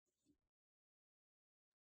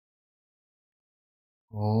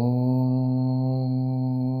Om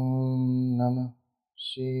Namah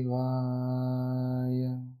Shivaya.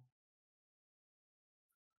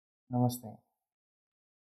 Namaste.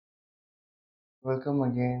 Welcome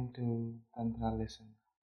again to Tantra lesson.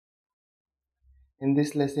 In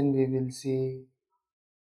this lesson, we will see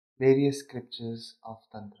various scriptures of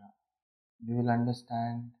Tantra. We will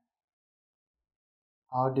understand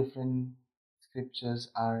how different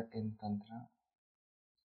scriptures are in Tantra,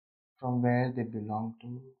 from where they belong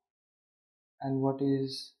to, and what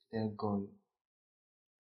is their goal.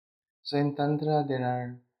 So, in Tantra, there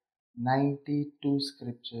are 92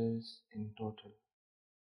 scriptures in total,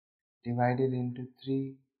 divided into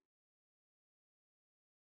three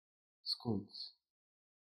schools.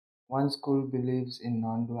 One school believes in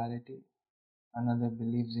non duality, another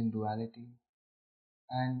believes in duality,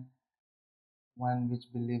 and one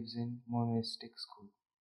which believes in monistic school.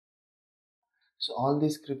 So, all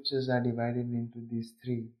these scriptures are divided into these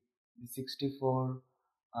three. The 64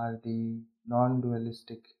 are the non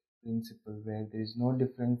dualistic principle, where there is no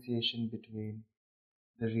differentiation between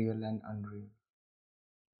the real and unreal,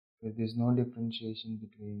 where there is no differentiation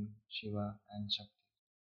between Shiva and Shakti.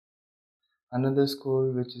 Another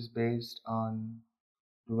school which is based on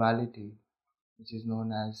duality, which is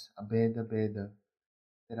known as Abheda Bheda.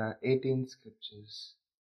 There are 18 scriptures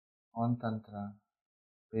on Tantra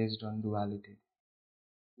based on duality,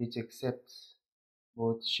 which accepts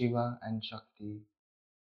both Shiva and Shakti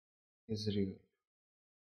is real.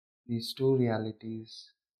 These two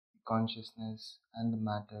realities, consciousness and the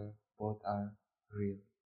matter, both are real.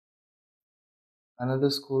 Another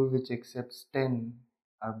school which accepts 10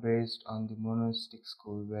 are based on the monistic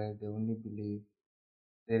school, where they only believe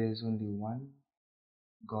there is only one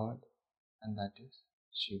God, and that is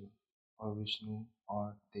Shiva or Vishnu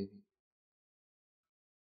or Devi.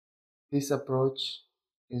 This approach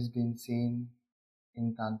is being seen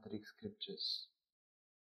in tantric scriptures.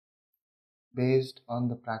 Based on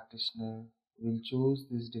the practitioner will choose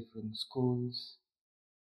these different schools.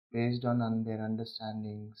 Based on their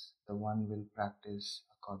understandings, the one will practice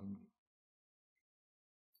accordingly.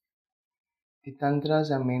 The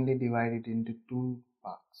tantras are mainly divided into two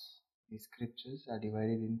parts. The scriptures are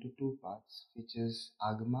divided into two parts, which is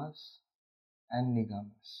agamas and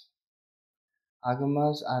nigamas.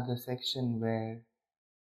 Agamas are the section where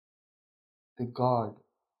the god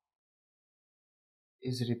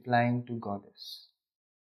is replying to goddess.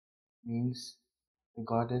 Means the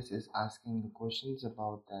goddess is asking the questions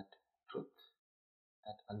about that truth,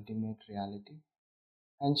 that ultimate reality,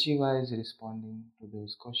 and Shiva is responding to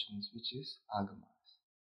those questions, which is agamas.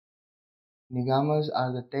 Nigamas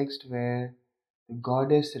are the text where the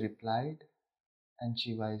goddess replied and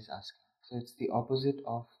Shiva is asking. So it's the opposite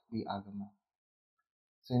of the agama.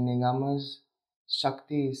 So in Nigamas,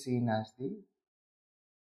 Shakti is seen as the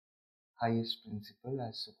highest principle,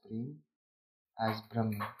 as supreme, as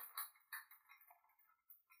Brahman.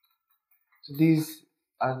 So these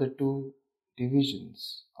are the two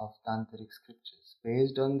divisions of tantric scriptures.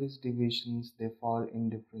 Based on these divisions, they fall in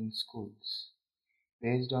different schools.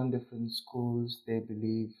 Based on different schools, they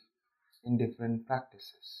believe in different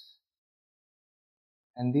practices.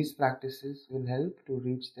 And these practices will help to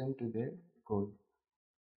reach them to their goal.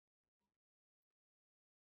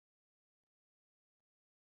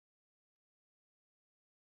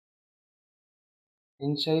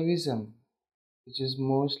 In Shaivism, which is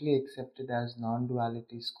mostly accepted as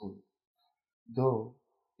non-duality school, though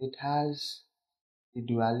it has the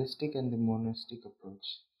dualistic and the monistic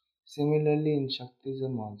approach. Similarly in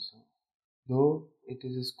Shaktism also, though it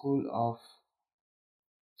is a school of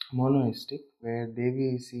monoistic where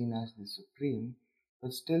Devi is seen as the supreme,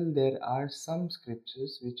 but still there are some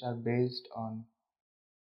scriptures which are based on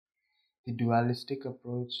the dualistic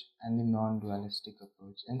approach and the non-dualistic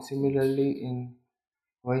approach. And similarly in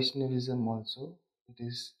Vaishnavism also, it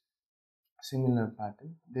is similar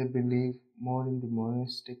pattern. They believe more in the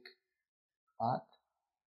monistic path,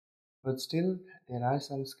 but still there are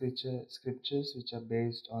some scriptures which are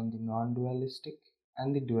based on the non-dualistic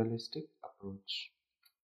and the dualistic approach.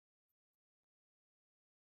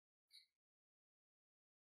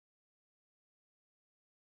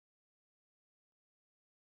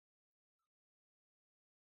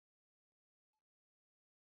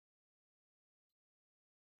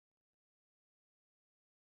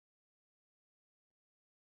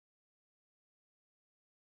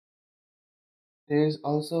 There is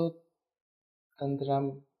also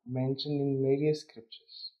Tantra mentioned in various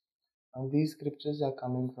scriptures. Now these scriptures are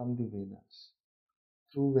coming from the Vedas.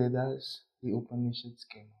 Through Vedas, the Upanishads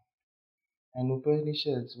came out. And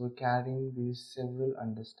Upanishads were carrying these several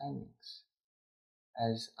understandings.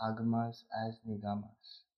 as agamas, as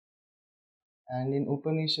nigamas. And in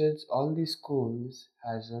Upanishads, all these schools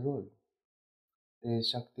has a role. There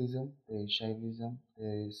is Shaktism, there is Shaivism,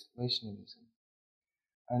 there is Vaishnavism.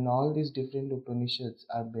 And all these different Upanishads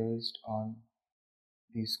are based on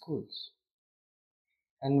these schools.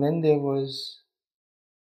 And when there was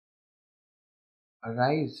a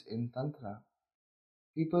rise in Tantra,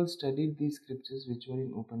 people studied these scriptures which were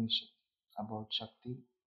in Upanishad about Shakti,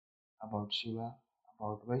 about Shiva,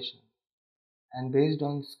 about Vaishnav. And based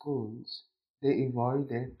on schools, they evolved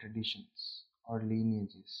their traditions or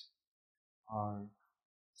lineages or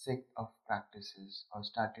sect of practices or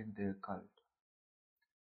started their cult.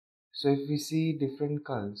 So if we see different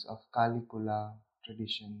cults of Kalikula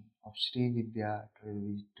tradition, of Sri Vidya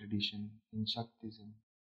tradition in Shaktism,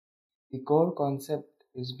 the core concept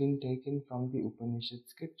is being taken from the Upanishad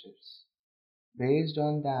scriptures. Based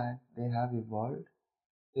on that, they have evolved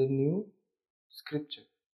a new scripture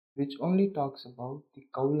which only talks about the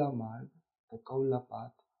Kaula Marg, the Kaula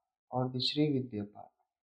path, or the Sri Vidya path.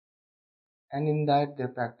 And in that, their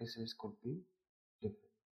practices could be different.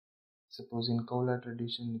 Suppose in Kaula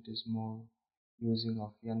tradition, it is more using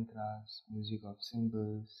of yantras, music of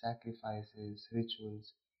symbols, sacrifices,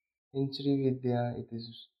 rituals. In Sri Vidya, it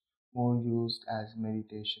is more used as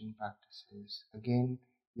meditation practices. Again,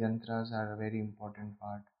 yantras are a very important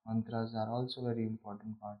part. Mantras are also a very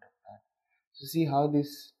important part of that. So see how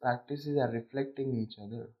these practices are reflecting each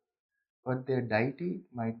other. But their deity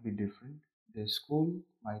might be different, their school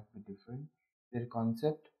might be different, their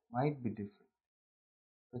concept might be different.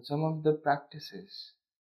 But some of the practices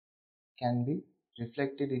can be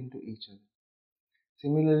reflected into each other.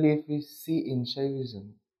 Similarly, if we see in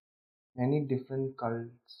Shaivism, many different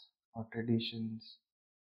cults or traditions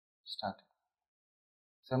started.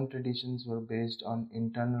 Some traditions were based on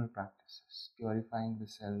internal practices, purifying the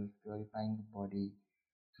self, purifying the body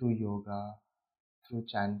through yoga, through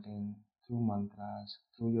chanting, through mantras,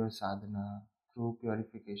 through your sadhana, through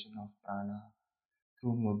purification of prana,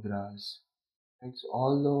 through mudras. Right? So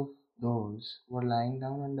all of those were lying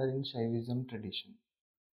down under in Shaivism tradition,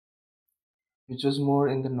 which was more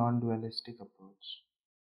in the non-dualistic approach.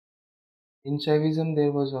 In Shaivism,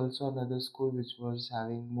 there was also another school which was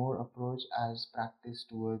having more approach as practice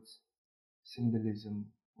towards symbolism,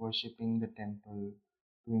 worshipping the temple,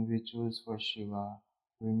 doing rituals for Shiva,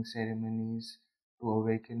 doing ceremonies to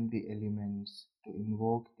awaken the elements, to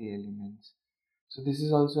invoke the elements. So this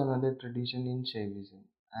is also another tradition in Shaivism,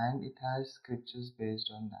 and it has scriptures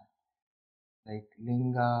based on that, like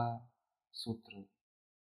Linga Sutra,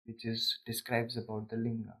 which is describes about the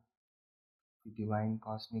Linga, the divine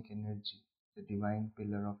cosmic energy, the divine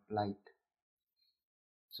pillar of light.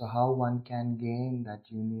 So how one can gain that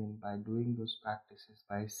union by doing those practices,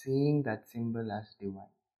 by seeing that symbol as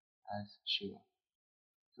divine, as Shiva.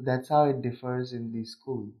 So that's how it differs in these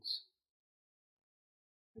schools.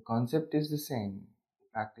 The concept is the same. The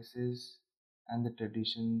practices and the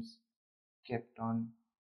traditions kept on,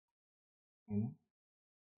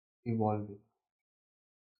 evolving.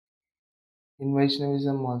 In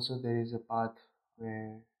Vaishnavism also there is a path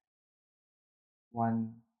where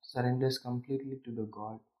one surrenders completely to the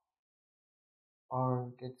God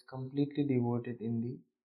or gets completely devoted in the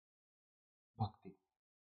bhakti.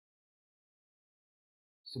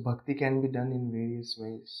 So bhakti can be done in various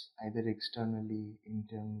ways, either externally,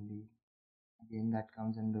 internally. Again, that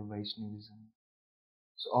comes under Vaishnavism.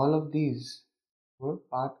 So all of these were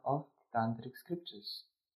part of tantric scriptures.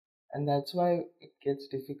 And that's why it gets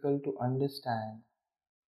difficult to understand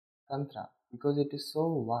tantra, because it is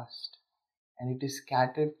so vast and it is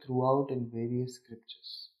scattered throughout in various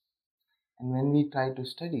scriptures. And when we try to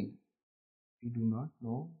study, we do not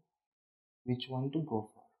know which one to go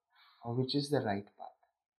for or which is the right path.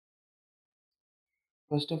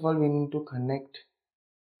 First of all, we need to connect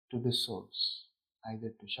to the source, either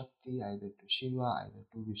to Shakti, either to Shiva, either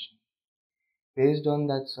to Vishnu. Based on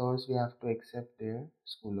that source, we have to accept their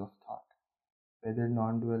school of thought, whether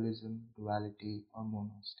non-dualism, duality, or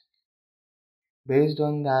monistic. Based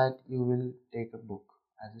on that, you will take a book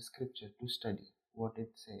as a scripture to study what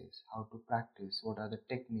it says, how to practice, what are the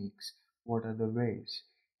techniques, what are the ways,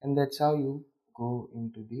 and that's how you go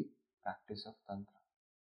into the practice of Tantra.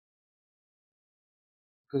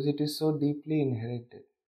 Because it is so deeply inherited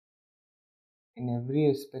in every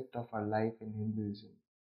aspect of our life in Hinduism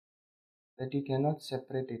that you cannot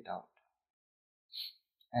separate it out.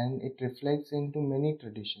 And it reflects into many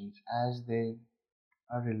traditions as they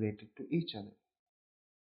are related to each other.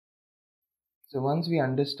 So once we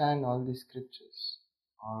understand all these scriptures,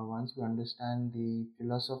 or once we understand the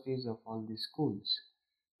philosophies of all these schools,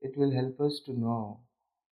 it will help us to know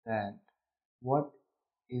that what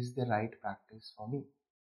is the right practice for me?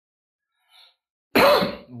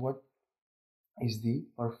 What is the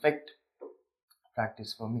perfect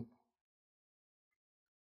practice for me?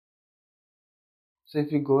 So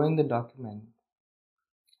if you go in the document,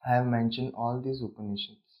 I have mentioned all these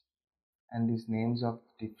Upanishads and these names of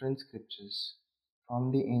different scriptures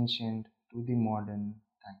from the ancient to the modern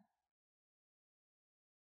time.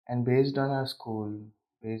 And based on our school,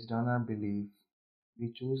 based on our belief,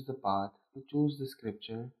 we choose the path, we choose the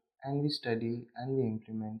scripture, and we study and we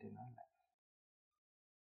implement in our life.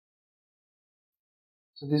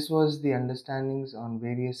 So this was the understandings on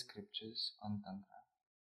various scriptures on Tantra.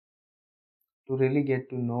 To really get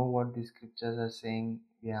to know what the scriptures are saying,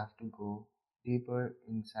 we have to go deeper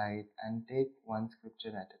inside and take one scripture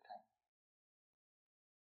at a time.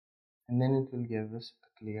 And then it will give us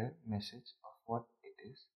a clear message of what it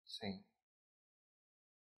is saying.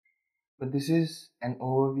 But this is an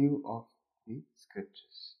overview of the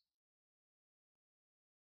scriptures.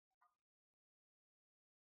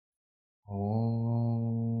 Om